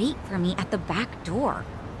 he'd wait for me at the back door.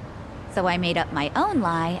 So I made up my own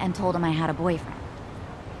lie and told him I had a boyfriend.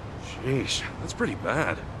 Sheesh, that's pretty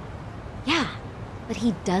bad. Yeah, but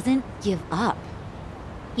he doesn't give up.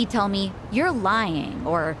 He'd tell me, "You're lying,"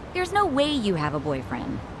 or "There's no way you have a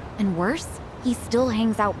boyfriend." And worse, he still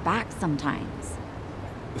hangs out back sometimes.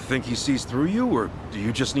 Think he sees through you, or do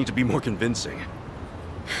you just need to be more convincing?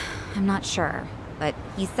 I'm not sure, but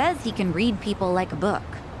he says he can read people like a book.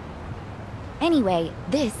 Anyway,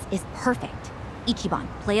 this is perfect. Ichiban,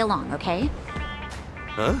 play along, okay?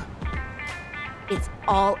 Huh? It's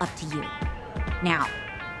all up to you. Now,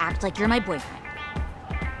 act like you're my boyfriend.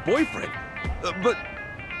 Boyfriend? But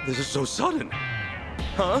this is so sudden.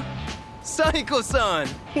 Huh? Saiko-san!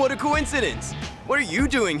 What a coincidence! What are you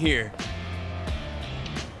doing here?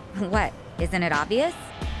 What? Isn't it obvious?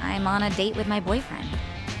 I'm on a date with my boyfriend.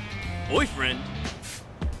 Boyfriend?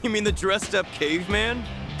 You mean the dressed-up caveman?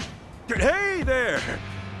 Hey there!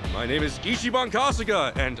 My name is Ichiban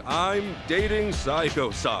Kasuga, and I'm dating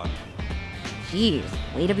Saiko-san. Jeez,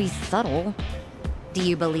 way to be subtle. Do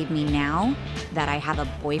you believe me now that I have a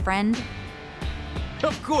boyfriend?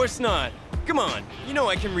 Of course not! Come on, you know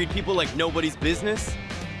I can read people like nobody's business.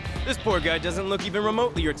 This poor guy doesn't look even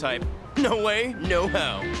remotely your type. No way, no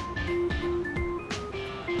how.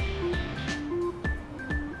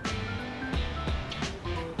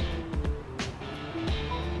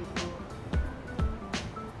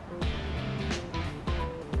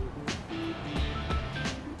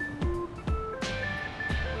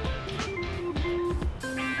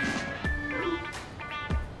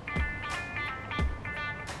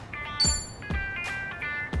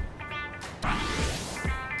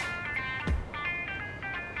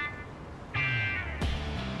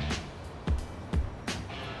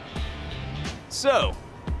 So,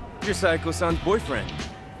 you're Saiko-san's boyfriend.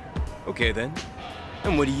 Okay then.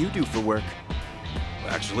 And what do you do for work?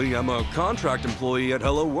 Actually, I'm a contract employee at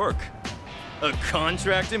Hello Work. A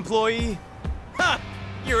contract employee? Ha!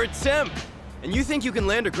 You're a temp! And you think you can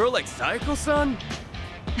land a girl like Saiko-san?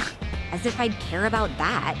 As if I'd care about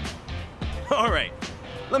that. Alright,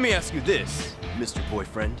 let me ask you this, Mr.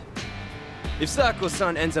 Boyfriend. If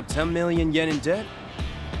Saiko-san ends up 10 million yen in debt,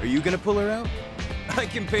 are you gonna pull her out? I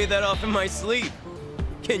can pay that off in my sleep.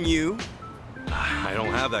 Can you? I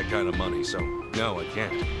don't have that kind of money, so no, I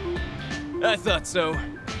can't. I thought so.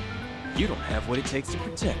 You don't have what it takes to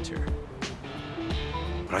protect her.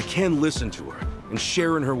 But I can listen to her, and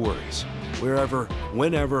share in her worries. Wherever,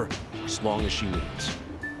 whenever, as long as she needs.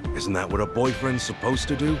 Isn't that what a boyfriend's supposed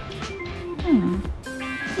to do?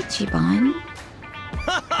 Ichiban.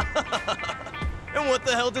 And what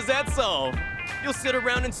the hell does that solve? You'll sit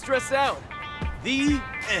around and stress out. The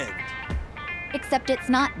end. Except it's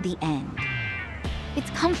not the end. It's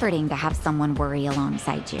comforting to have someone worry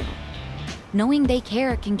alongside you. Knowing they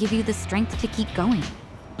care can give you the strength to keep going.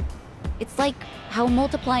 It's like how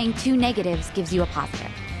multiplying 2 negatives gives you a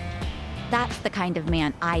positive. That's the kind of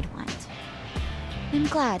man I'd want. I'm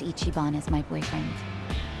glad Ichiban is my boyfriend.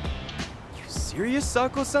 You serious,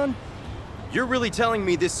 Sako-san? You're really telling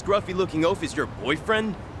me this scruffy-looking oaf is your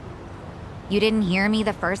boyfriend? You didn't hear me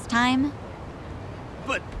the first time?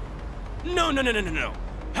 But... No.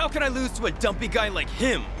 How can I lose to a dumpy guy like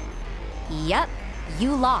him? Yep,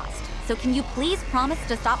 you lost. So can you please promise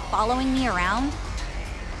to stop following me around?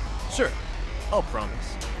 Sure, I'll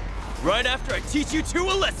promise. Right after I teach you two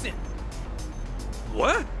a lesson!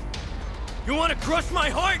 What? You want to crush my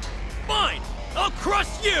heart? Fine, I'll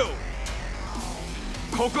crush you!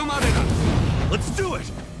 Let's do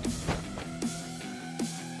it!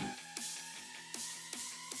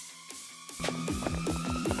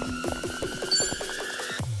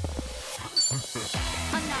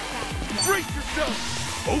 Brace yourself!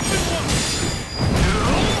 Open wide!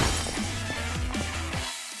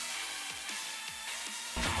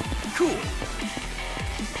 Cool.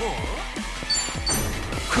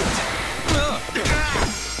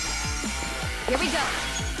 Here we go.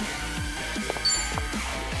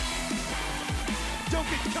 Don't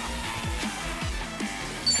get caught!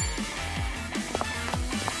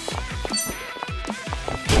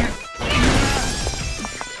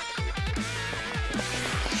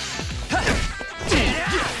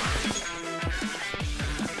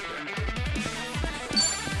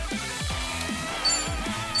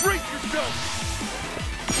 Brace yourself!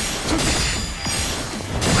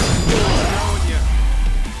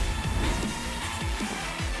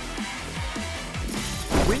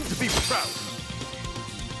 Win to be proud.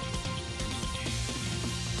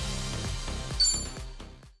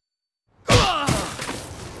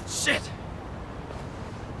 Shit!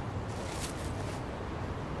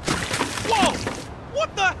 Whoa!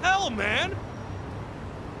 What the hell, man?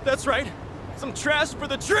 That's right. Some trash for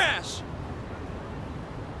the trash!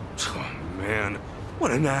 Oh, man,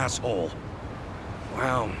 what an asshole.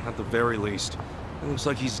 Wow, at the very least, it looks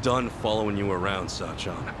like he's done following you around,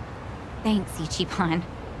 Sachan. Thanks, Ichiban.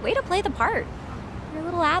 Way to play the part. Your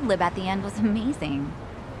little ad-lib at the end was amazing.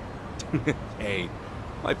 Hey,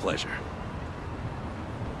 my pleasure.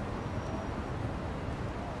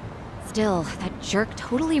 Still, that jerk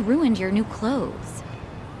totally ruined your new clothes.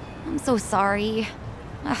 I'm so sorry.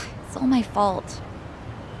 Ugh, it's all my fault.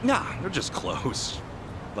 Nah, they're just clothes.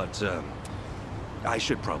 But, I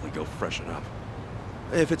should probably go freshen up.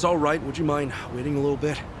 If it's all right, would you mind waiting a little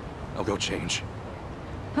bit? I'll go change.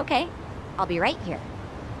 Okay, I'll be right here.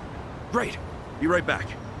 Great. Be right back.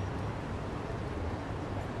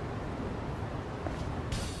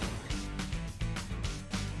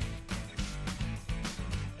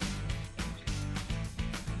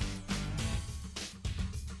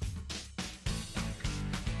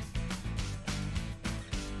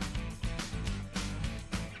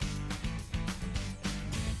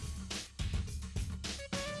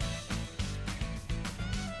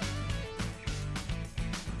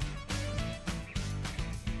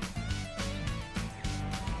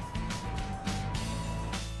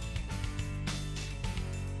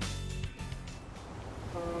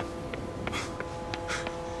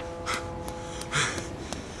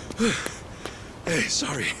 Hey,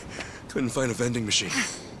 sorry. Couldn't find a vending machine.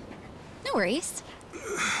 No worries.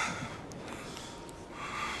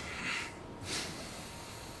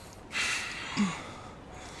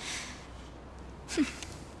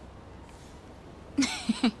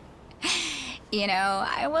 You know,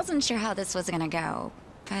 I wasn't sure how this was gonna go,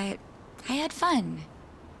 but I had fun.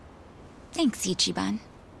 Thanks, Ichiban.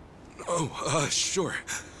 Oh, sure.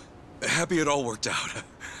 Happy it all worked out.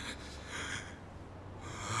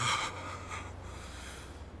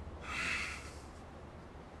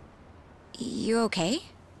 You okay?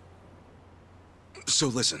 So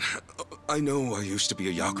listen, I know I used to be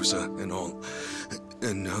a Yakuza and all,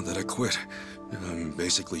 and now that I quit, I'm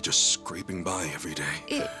basically just scraping by every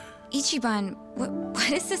day. Ichiban, what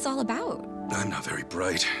is this all about? I'm not very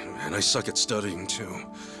bright, and I suck at studying too.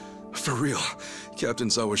 For real, Captain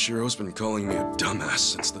Sawashiro's been calling me a dumbass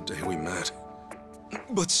since the day we met.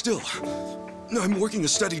 But still, I'm working a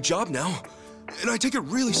steady job now, and I take it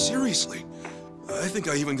really seriously. I think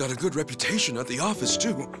I even got a good reputation at the office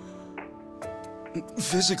too.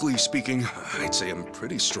 Physically speaking, I'd say I'm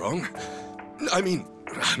pretty strong. I mean,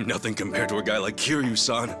 I'm nothing compared to a guy like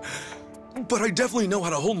Kiryu-san. But I definitely know how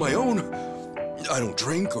to hold my own. I don't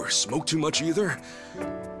drink or smoke too much either.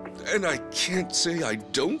 And I can't say I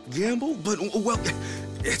don't gamble, but, well,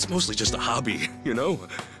 it's mostly just a hobby, you know?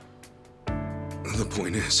 The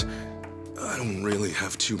point is, I don't really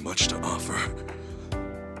have too much to offer.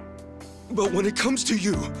 But when it comes to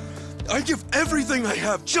you, I give everything I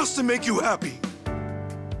have just to make you happy.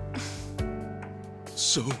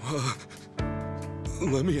 So,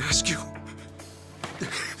 let me ask you.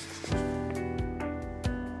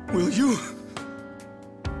 Will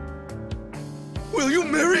you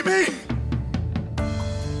marry me?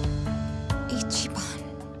 Ichiban.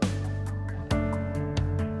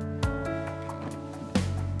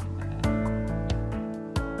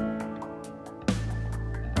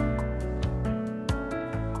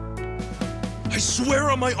 I swear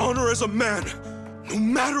on my honor as a man, no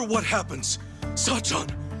matter what happens, Sachan,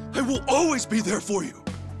 I will always be there for you.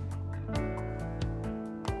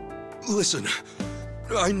 Listen,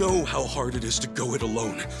 I know how hard it is to go it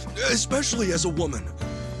alone, especially as a woman.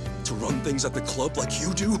 To run things at the club like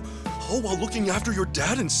you do, all while looking after your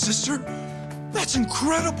dad and sister? That's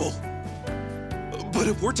incredible! But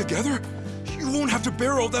if we're together, you won't have to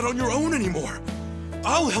bear all that on your own anymore.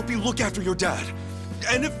 I'll help you look after your dad.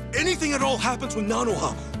 And if anything at all happens with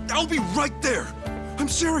Nanoha, I'll be right there. I'm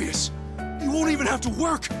serious. You won't even have to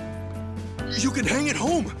work. You can hang at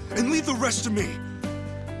home and leave the rest to me.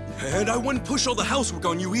 And I wouldn't push all the housework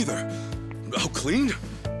on you either. I'll clean,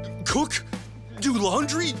 cook, do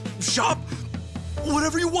laundry, shop,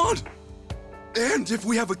 whatever you want. And if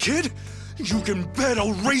we have a kid, you can bet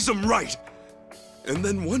I'll raise him right. And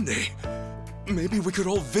then one day, maybe we could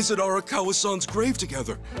all visit Arakawa-san's grave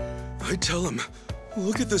together. I'd tell him,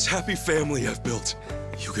 look at this happy family I've built.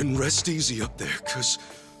 You can rest easy up there, 'cause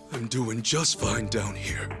I'm doing just fine down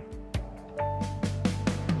here.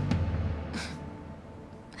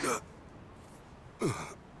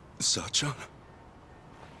 Sachan?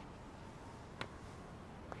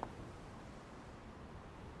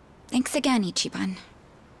 Thanks again, Ichiban.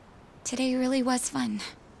 Today really was fun.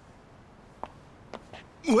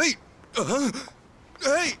 Wait!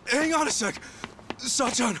 Hey, hang on a sec!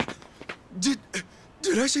 Sachan, did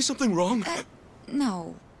I say something wrong?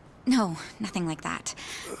 No, nothing like that.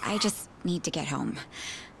 I just need to get home.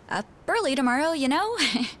 Up early tomorrow, you know?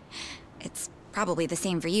 It's probably the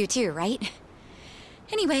same for you too, right?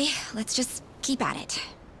 Anyway, let's just keep at it.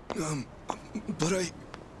 But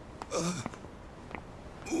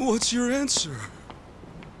what's your answer?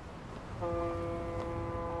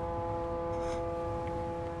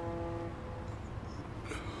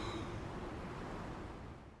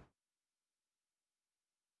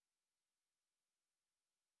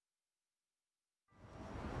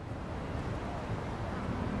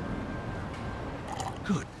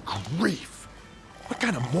 Good grief! What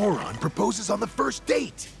kind of moron proposes on the first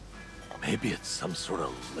date? Maybe it's some sort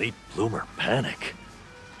of late bloomer panic.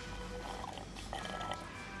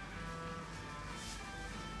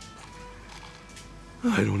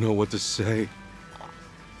 I don't know what to say.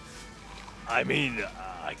 I mean,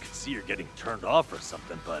 I could see her getting turned off or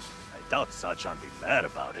something, but I doubt Sachan'd be mad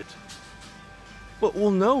about it.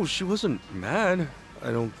 Well, no, she wasn't mad,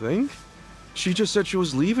 I don't think. She just said she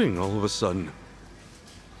was leaving all of a sudden.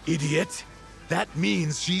 Idiot! That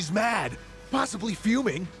means she's mad, possibly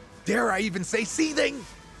fuming. Dare I even say seething?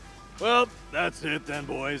 Well, that's it then,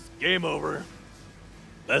 boys. Game over.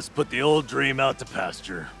 Let's put the old dream out to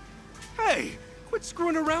pasture. Hey, quit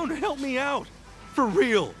screwing around and help me out. For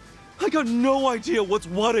real. I got no idea what's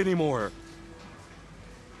what anymore.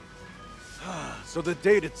 So the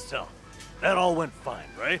date itself, that all went fine,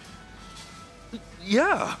 right?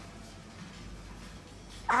 Yeah.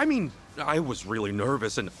 I mean, I was really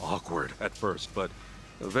nervous and awkward at first, but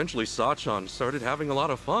eventually Sachan started having a lot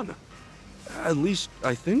of fun. At least,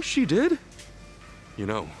 I think she did. You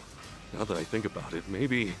know, now that I think about it,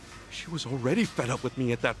 maybe she was already fed up with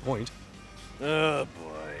me at that point. Oh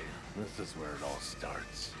boy, this is where it all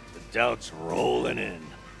starts. The doubts rolling in.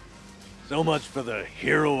 So much for the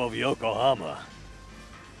hero of Yokohama.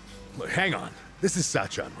 Look, hang on. This is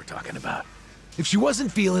Sachan we're talking about. If she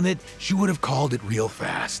wasn't feeling it, she would have called it real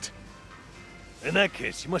fast. In that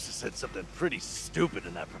case, you must have said something pretty stupid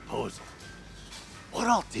in that proposal. What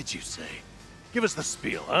all did you say? Give us the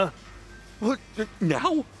spiel, huh? What,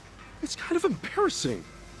 now? It's kind of embarrassing.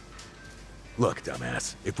 Look,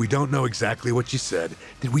 dumbass, if we don't know exactly what you said,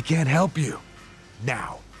 then we can't help you.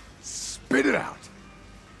 Now, spit it out.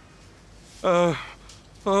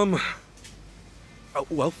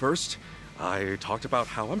 Well, first, I talked about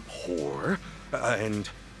how I'm poor, and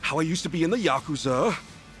how I used to be in the Yakuza.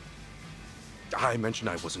 I mentioned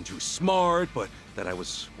I wasn't too smart, but that I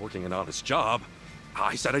was working an honest job.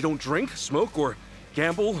 I said I don't drink, smoke, or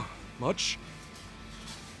gamble much.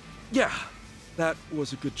 Yeah, that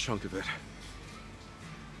was a good chunk of it.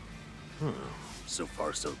 So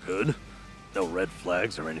far, so good. No red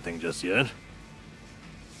flags or anything just yet.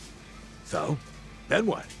 So, then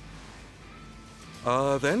what?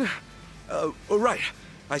 Right.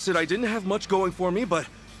 I said I didn't have much going for me, but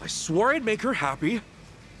I swore I'd make her happy.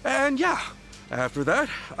 And yeah, after that,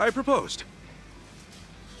 I proposed.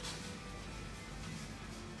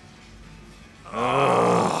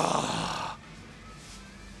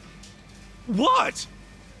 What?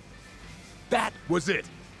 That was it.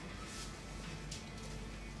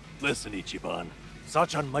 Listen, Ichiban.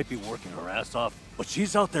 Sachan might be working her ass off, but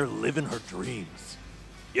she's out there living her dreams.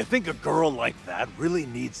 You think a girl like that really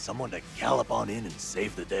needs someone to gallop on in and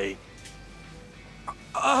save the day?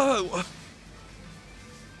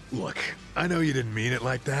 Look, I know you didn't mean it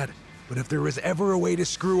like that, but if there was ever a way to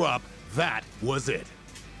screw up, that was it.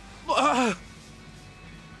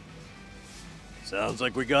 Sounds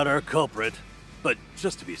like we got our culprit. But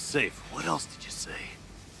just to be safe, what else did you say?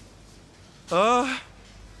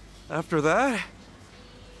 After that,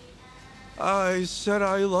 I said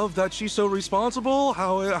I love that she's so responsible,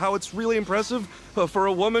 how it's really impressive for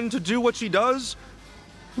a woman to do what she does.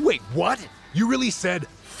 Wait, what? You really said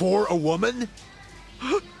for a woman?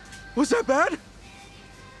 Was that bad?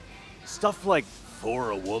 Stuff like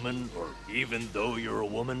for a woman, or even though you're a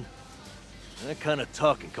woman, that kind of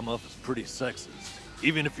talk can come off as pretty sexist,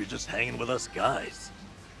 even if you're just hanging with us guys.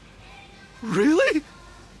 Really?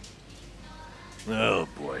 Oh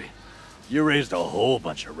boy. You raised a whole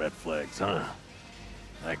bunch of red flags, huh?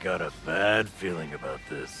 I got a bad feeling about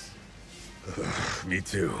this. Me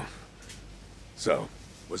too. So,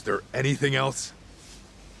 was there anything else?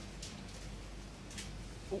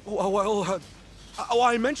 Well,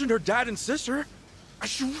 I mentioned her dad and sister.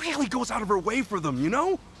 She really goes out of her way for them, you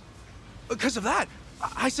know? Because of that,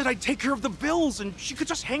 I said I'd take care of the bills and she could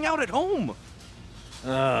just hang out at home.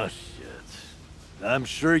 Oh, shit. I'm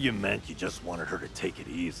sure you meant you just wanted her to take it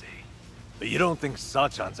easy. But you don't think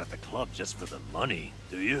Sachan's at the club just for the money,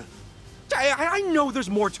 do you? I know there's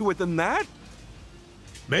more to it than that.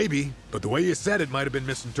 Maybe, but the way you said it might have been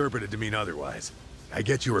misinterpreted to mean otherwise. I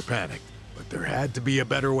get you were panicked, but there had to be a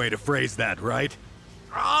better way to phrase that, right?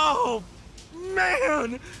 Oh,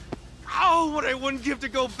 man! Oh, what I wouldn't give to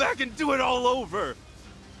go back and do it all over!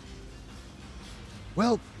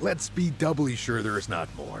 Well, let's be doubly sure there is not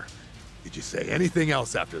more. Did you say anything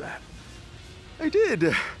else after that? I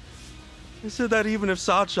did. I said that even if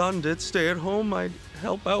Sachan did stay at home, I'd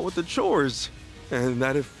help out with the chores. And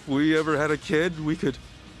that if we ever had a kid, we could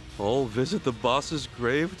all visit the boss's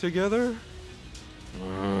grave together.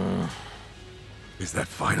 Is that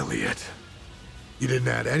finally it? You didn't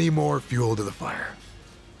add any more fuel to the fire?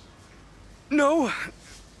 No,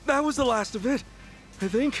 that was the last of it, I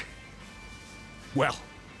think. Well,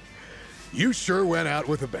 you sure went out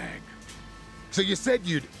with a bang. So you said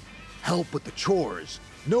you'd help with the chores.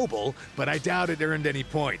 Noble, but I doubt it earned any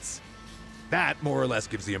points. That more or less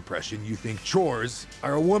gives the impression you think chores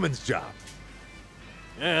are a woman's job.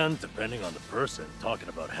 And depending on the person, talking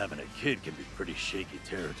about having a kid can be pretty shaky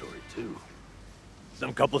territory too.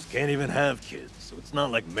 Some couples can't even have kids, so it's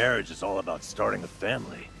not like marriage is all about starting a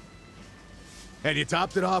family. And you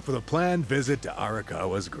topped it off with a planned visit to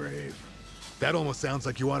Arakawa's grave. That almost sounds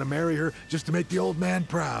like you want to marry her just to make the old man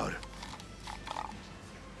proud.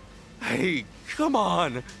 Hey, come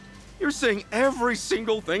on. You're saying every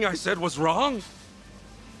single thing I said was wrong?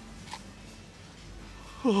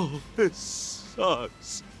 Oh, this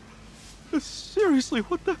sucks. Seriously,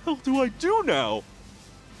 what the hell do I do now?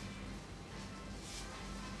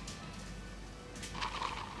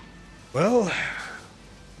 Well,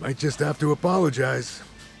 might just have to apologize.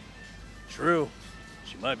 True.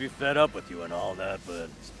 She might be fed up with you and all that, but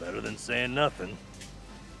it's better than saying nothing.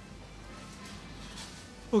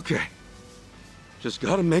 Okay. Just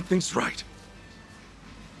gotta make things right.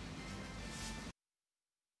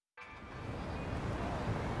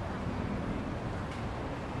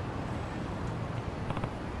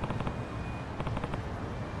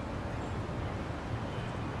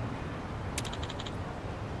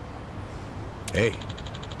 Hey.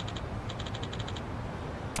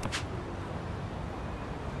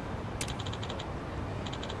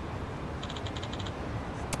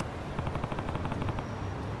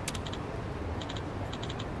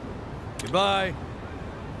 Goodbye.